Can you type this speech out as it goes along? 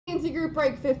Fancy Group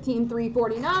Break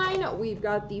 15,349. We've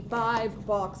got the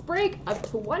 5-box break of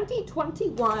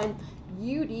 2021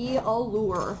 UD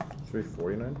Allure.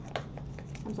 349?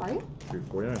 I'm sorry?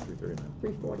 349 or 339?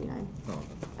 349. Oh, okay.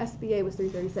 SBA was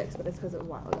 336, but it's because it was a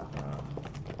while ago.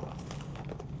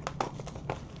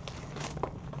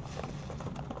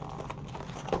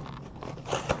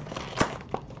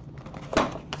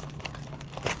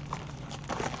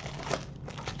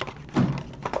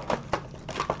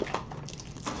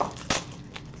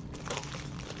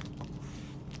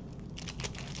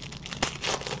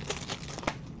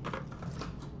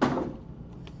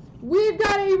 We've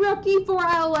got a rookie for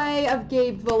LA of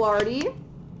Gabe Velarde.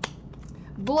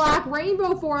 Black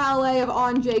Rainbow for LA of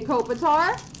Anjay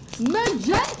Kopitar.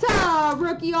 Magenta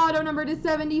rookie auto number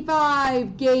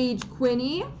 /75, Gage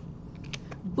Quinney.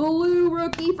 Blue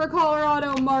rookie for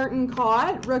Colorado, Martin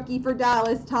Cott. Rookie for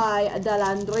Dallas, Ty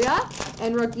Dellandrea.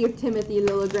 And rookie of Timothy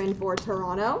Liljegren for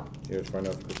Toronto. You guys find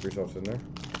out if Kaprizov's in there?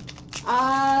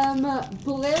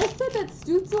 Blair said that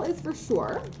Stutzel is for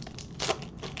sure.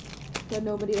 But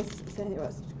nobody has said it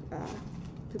was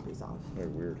Kaprizov. Very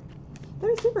weird.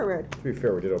 That is super weird. To be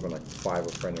fair, we did open like 5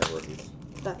 Lafreniere rookies.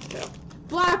 That's true.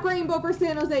 Black Rainbow for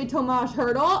San Jose, Tomas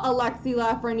Hertl. Alexi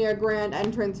Lafreniere grand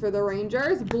entrance for the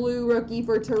Rangers. Blue rookie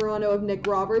for Toronto of Nick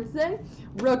Robertson.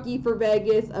 Rookie for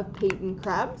Vegas of Peyton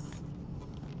Krebs.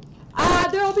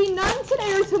 There will be none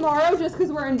today or tomorrow just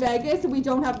because we're in Vegas and we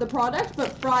don't have the product,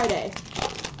 but Friday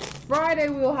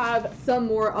we will have some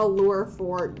more Allure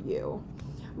for you.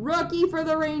 Rookie for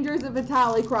the Rangers of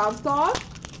Vitaly Kravtsov.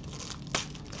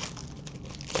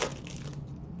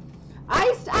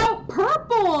 Iced out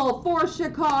purple for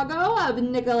Chicago of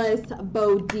Nicholas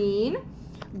Bodine.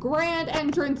 Grand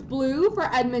entrance blue for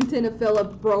Edmonton of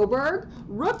Philip Broberg.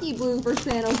 Rookie blue for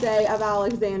San Jose of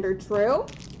Alexander True.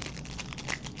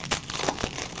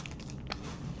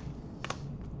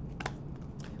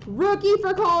 Rookie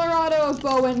for Colorado of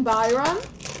Bowen Byram.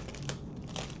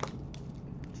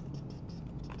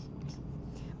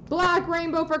 Black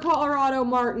Rainbow for Colorado,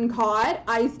 Martin Cott.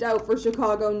 Iced out for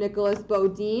Chicago, Nicholas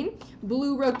Bodine.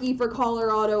 Blue rookie for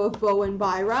Colorado of Bowen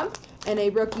Byram. And a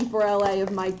rookie for LA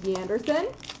of Mikey Anderson.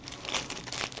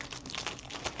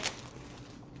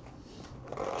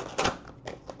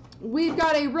 We've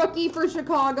got a rookie for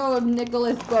Chicago of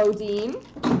Nicholas Bodine.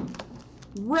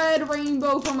 Red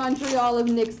Rainbow for Montreal of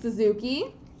Nick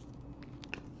Suzuki.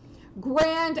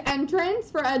 Grand entrance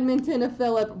for Edmonton of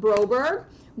Philip Broberg.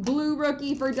 Blue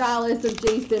rookie for Dallas of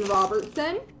Jason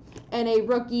Robertson. And a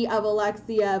rookie of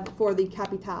Alexiev for the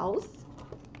Capitals.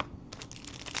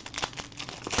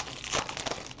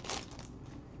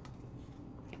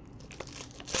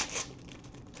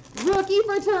 Rookie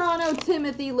for Toronto,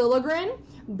 Timothy Liljegren.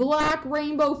 Black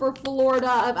Rainbow for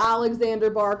Florida of Alexander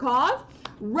Barkov.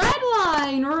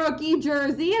 Redline rookie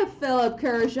jersey of Philip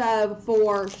Kurashev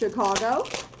for Chicago.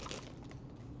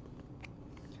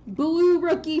 Blue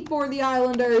rookie for the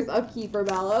Islanders of Kiefer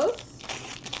Bellows.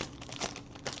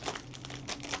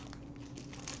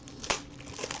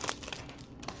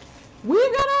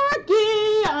 We've got a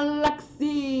rookie,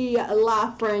 Alexi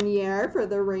Lafreniere for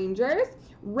the Rangers.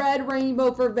 Red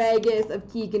Rainbow for Vegas of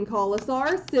Keegan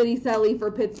Colasar. City Selly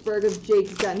for Pittsburgh of Jake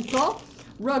Gensel.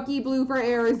 Rookie blue for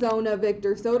Arizona,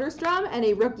 Victor Soderstrom. And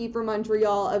a rookie for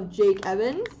Montreal of Jake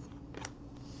Evans.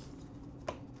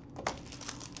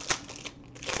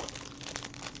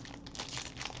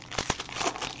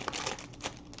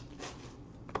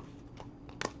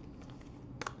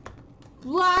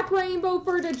 Black Rainbow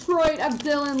for Detroit of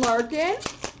Dylan Larkin.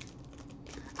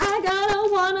 I got a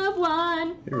 1 of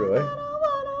 1. You really? I got a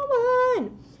 1 of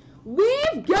 1.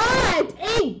 We've got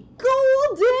a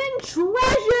Golden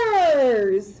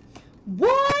Treasures 1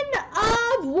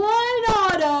 of 1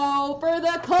 auto for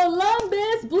the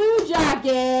Columbus Blue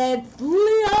Jackets,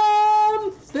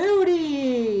 Liam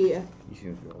Foudy. He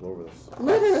seems to be all over this.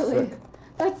 Literally.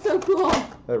 That's so cool.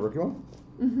 That rookie one?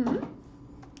 Mm-hmm.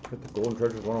 Hit the Golden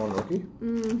Treasures 1-on-1 rookie?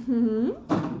 Mm-hmm.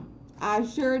 I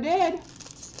sure did.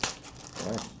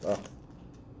 Nice stuff.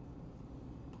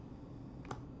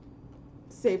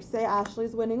 Safe to say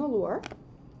Ashley's winning Allure.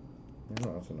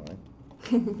 No, that's annoying.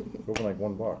 Open like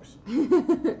 1 box.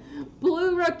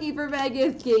 Blue rookie for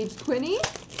Vegas, Gage Quinney.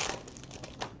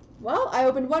 Well, I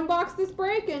opened 1 box this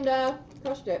break and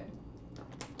crushed it.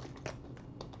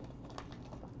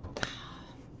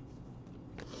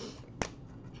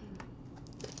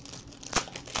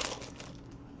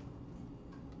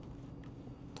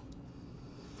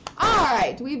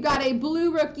 Alright, we've got a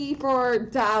blue rookie for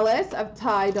Dallas of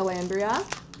Ty Dellandrea. I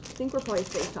think we're probably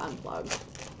safe to unplug.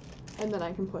 And then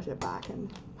I can push it back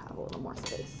and have a little more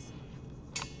space.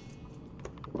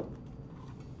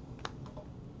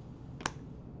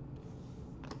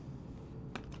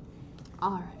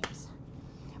 All right.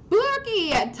 Blue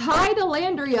rookie, Ty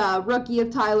Dellandrea. Rookie of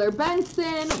Tyler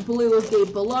Benson. Blue of Gabe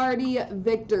Velarde.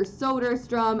 Victor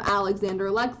Soderstrom. Alexander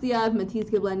Alexiev. Matisse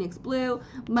Kivlenyak's blue.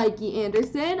 Mikey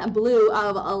Anderson. Blue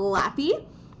of Laffy.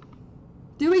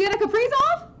 Do we get a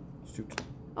Kaprizov? Stutzel.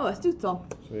 Oh, a Stutzel.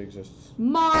 So he exists.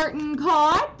 Martin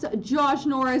Kaut. Josh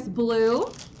Norris blue.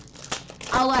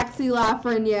 Alexi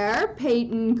Lafreniere.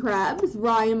 Peyton Krebs.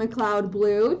 Ryan McLeod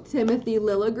blue. Timothy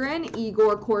Liljegren.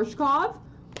 Igor Korshkov.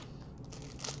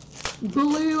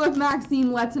 Blue of Maxime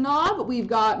Letunov, we've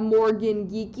got Morgan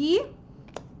Geekie.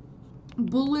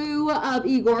 Blue of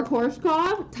Igor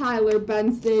Korshkov, Tyler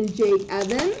Benson, Jake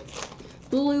Evans.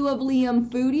 Blue of Liam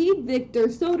Foodie, Victor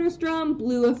Soderstrom.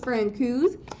 Blue of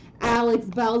Francouz, Alex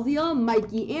Belziel,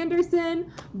 Mikey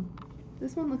Anderson.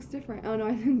 This one looks different. Oh no,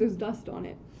 I think there's dust on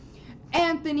it.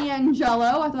 Anthony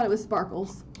Angelo, I thought it was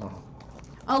sparkles. Oh.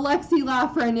 Alexi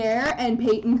Lafreniere and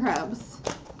Peyton Krebs.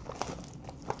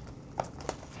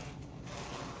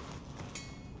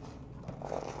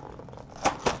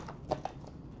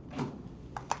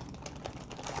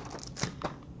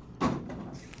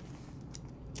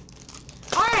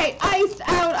 Iced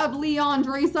out of Leon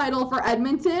Draisaitl for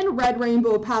Edmonton. Red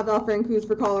Rainbow Pavel Francouz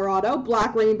for Colorado.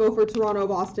 Black Rainbow for Toronto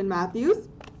of Austin Matthews.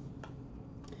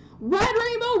 Red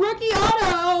Rainbow Rookie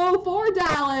Auto for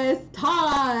Dallas.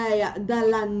 Ty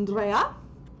Dellandrea.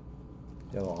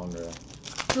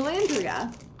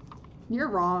 Dellandrea. You're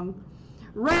wrong.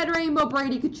 Red Rainbow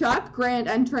Brady Tkachuk. Grand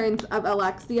entrance of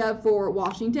Alexiev for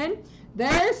Washington.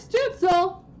 There's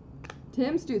Stutzel.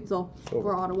 Tim Stutzel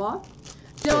for Ottawa.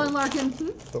 Dylan Larkin.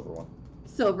 Silver one.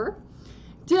 Silver.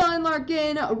 Dylan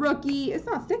Larkin, rookie. It's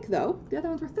not thick, though. The other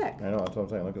ones were thick. I know, that's what I'm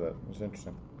saying. Look at that. It's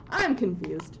interesting. I'm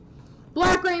confused.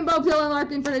 Black Rainbow, Dylan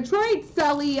Larkin for Detroit.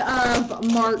 Selly of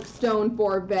Mark Stone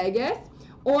for Vegas.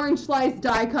 Orange Slice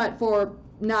die cut for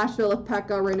Nashville of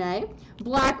Pekka Rinne.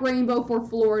 Black Rainbow for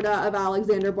Florida of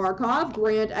Alexander Barkov.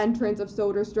 Grand entrance of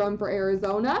Soderstrom for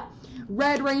Arizona.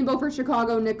 Red Rainbow for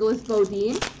Chicago, Nicholas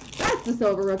Bodine. That's the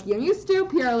silver rookie I'm used to.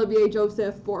 Pierre-Olivier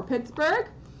Joseph for Pittsburgh.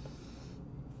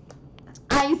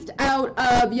 Iced out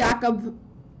of Jakub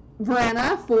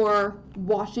Vrana for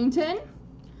Washington.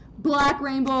 Black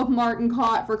Rainbow of Martin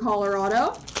Kaut for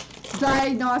Colorado.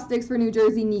 Diagnostics for New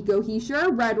Jersey, Nico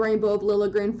Hischier. Red Rainbow of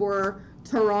Liljegren for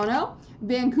Toronto.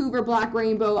 Vancouver Black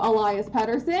Rainbow, Elias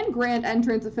Pettersson. Grand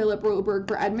entrance of Philip Broberg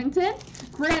for Edmonton.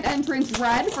 Grand entrance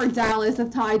red for Dallas of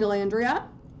Ty Dellandrea.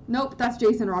 Nope, that's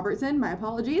Jason Robertson. My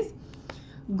apologies.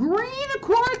 Green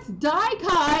quartz die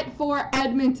cut for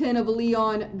Edmonton of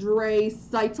Leon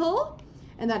Draisaitl.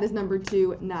 And that is number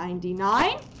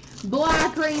 299.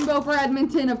 Black Rainbow for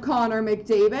Edmonton of Connor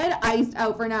McDavid. Iced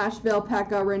out for Nashville,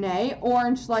 Pekka Rinne.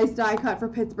 Orange Slice die cut for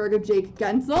Pittsburgh of Jake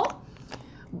Gensel.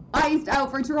 Iced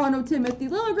out for Toronto, Timothy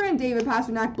Liljegren. David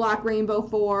Pastrnak, Black Rainbow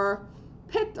for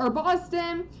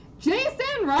Boston.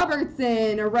 Jason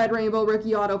Robertson, a Red Rainbow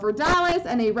Rookie Auto for Dallas,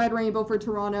 and a Red Rainbow for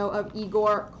Toronto of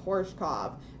Igor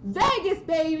Korshkov. Vegas,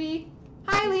 baby!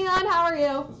 Hi, Leon, how are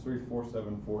you? It's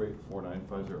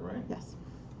 347484950, right? Yes.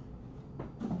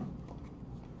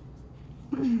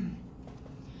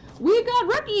 We've got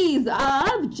rookies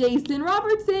of Jason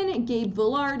Robertson, Gabe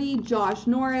Velarde, Josh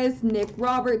Norris, Nick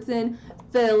Robertson,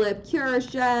 Philip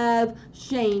Kurashev,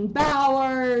 Shane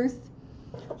Bowers,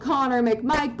 Connor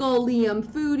McMichael, Liam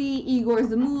Foodie, Igor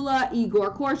Zamula,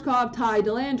 Igor Korshkov, Ty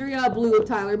Dellandrea, blue of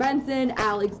Tyler Benson,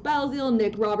 Alex Belziel,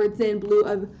 Nick Robertson, blue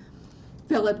of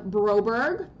Philip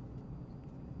Broberg,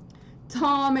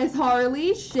 Thomas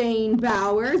Harley, Shane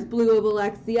Bowers, blue of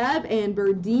Alexiev and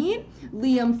Berdine,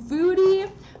 Liam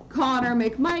Foodie, Connor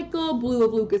McMichael, blue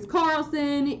of Lucas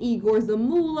Carlson, Igor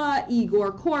Zamula,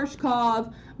 Igor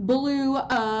Korshkov, blue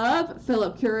of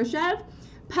Philip Kurashev,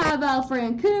 Pavel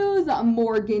Francouz,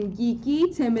 Morgan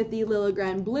Geekie, Timothy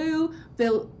Liljegren blue,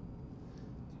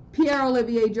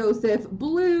 Pierre-Olivier Joseph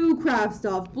blue,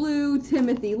 Kravtsov blue,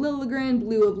 Timothy Liljegren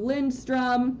blue of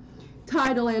Lindstrom,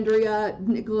 Ty Dellandrea,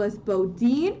 Nicholas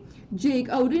Bodine, Jake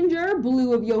Odinger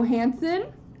blue of Johansson.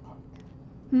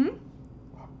 I don't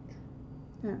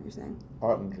know what you're saying.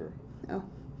 Ottinger. Oh.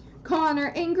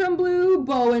 Connor Ingram blue,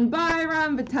 Bowen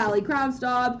Byram, Vitaly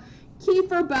Kravtsov,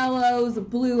 Kiefer Bellows,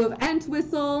 blue of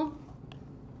Entwistle,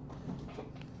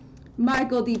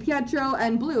 Michael DiPietro,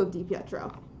 and blue of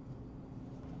DiPietro.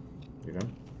 You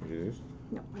done? You do these?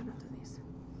 No, I'm not doing these.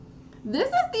 This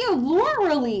is the Allure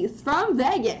release from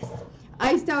Vegas.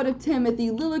 Iced out of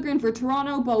Timothy Liljegren for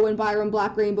Toronto, Bowen Byram,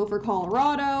 Black Rainbow for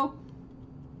Colorado.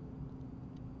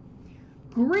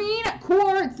 Green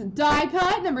quartz die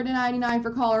cut, number 299 for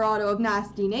Colorado of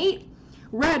Nasty Nate.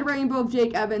 Red Rainbow of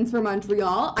Jake Evans for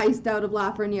Montreal. Iced Out of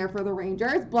Lafreniere for the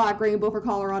Rangers. Black Rainbow for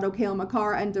Colorado, Cale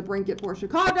Makar and DeBrincat for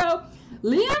Chicago.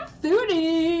 Liam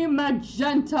Thune,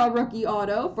 Magenta Rookie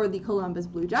Auto for the Columbus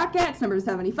Blue Jackets, number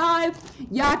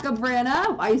 75. Jakob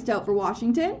Vrana, Iced Out for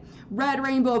Washington. Red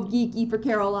Rainbow of Geeky for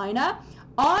Carolina.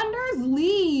 Anders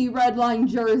Lee, Red Line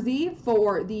Jersey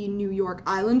for the New York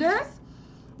Islanders.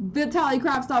 Vitaly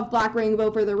Kravtsov, Black Rainbow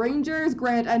for the Rangers.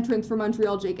 Grand Entrance for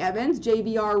Montreal, Jake Evans.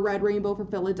 JVR, Red Rainbow for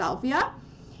Philadelphia.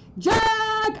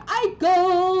 Jack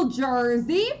Eichel,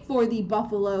 Jersey for the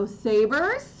Buffalo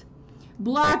Sabres.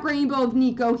 Black Rainbow of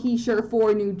Nico Hischier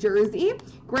for New Jersey.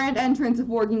 Grand Entrance of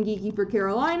Morgan Geeky for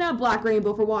Carolina. Black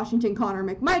Rainbow for Washington, Connor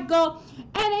McMichael.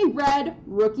 And a red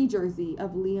rookie jersey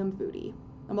of Liam Foudy.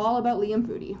 I'm all about Liam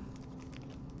Foudy.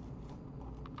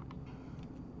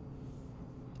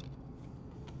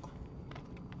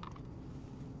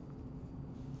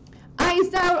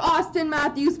 Iced Out Austin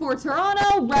Matthews for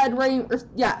Toronto. Red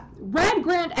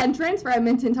Grand Entrance for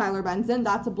Edmonton, Tyler Benson.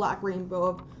 That's a Black Rainbow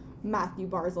of Matthew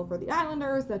Barzal for the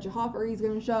Islanders that Jahoferi's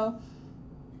going to show.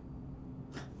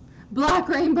 Black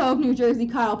Rainbow of New Jersey,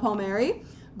 Kyle Palmieri.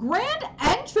 Grand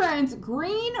Entrance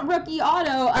green rookie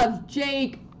auto of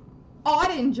Jake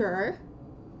Ottinger.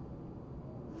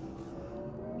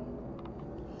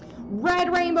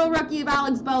 Red Rainbow rookie of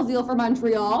Alex Belzile for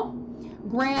Montreal.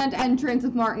 Grand Entrance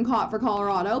of Martin Kaut for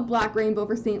Colorado. Black Rainbow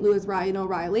for St. Louis, Ryan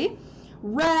O'Reilly.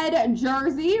 Red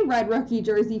jersey, red rookie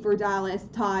jersey for Dallas,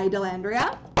 Ty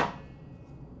Dellandrea.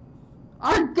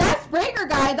 Our guest breaker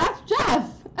guy, that's Jeff.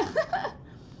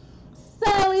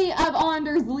 Sally of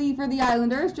Anders Lee for the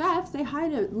Islanders. Jeff, say hi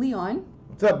to Leon.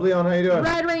 What's up, Leon? How you doing?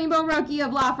 Red Rainbow rookie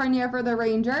of Lafreniere for the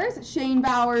Rangers. Shane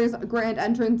Bowers, Grand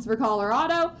Entrance for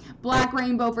Colorado. Black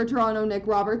Rainbow for Toronto, Nick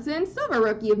Robertson. Silver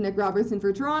rookie of Nick Robertson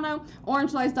for Toronto. Orange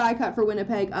slice die cut for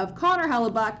Winnipeg of Connor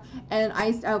Hellebuck. And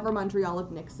iced out for Montreal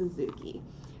of Nick Suzuki.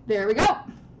 There we go.